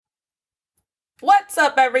What's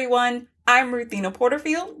up, everyone? I'm Ruthina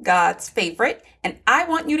Porterfield, God's favorite, and I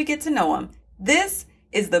want you to get to know Him. This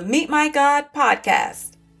is the Meet My God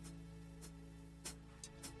podcast.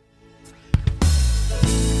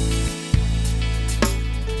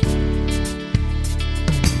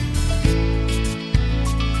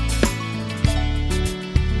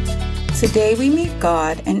 Today we meet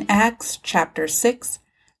God in Acts chapter 6,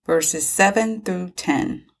 verses 7 through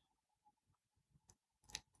 10.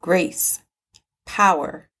 Grace,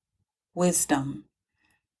 power, wisdom.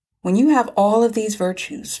 When you have all of these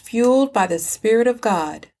virtues fueled by the Spirit of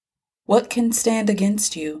God, what can stand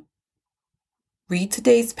against you? Read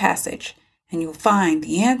today's passage and you'll find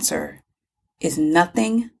the answer is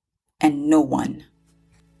nothing and no one.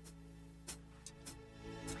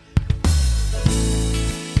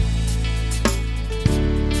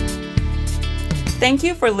 Thank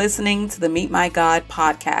you for listening to the Meet My God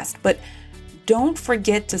podcast, but don't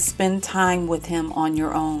forget to spend time with Him on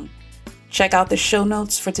your own. Check out the show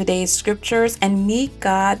notes for today's scriptures and meet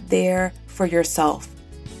God there for yourself,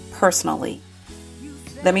 personally.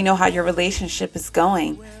 Let me know how your relationship is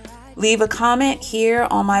going. Leave a comment here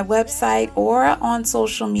on my website or on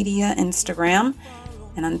social media, Instagram.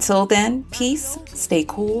 And until then, peace, stay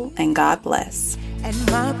cool, and God bless. And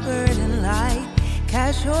my burden light,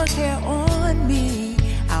 cast your care on me.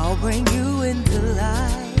 I'll bring you into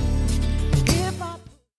life.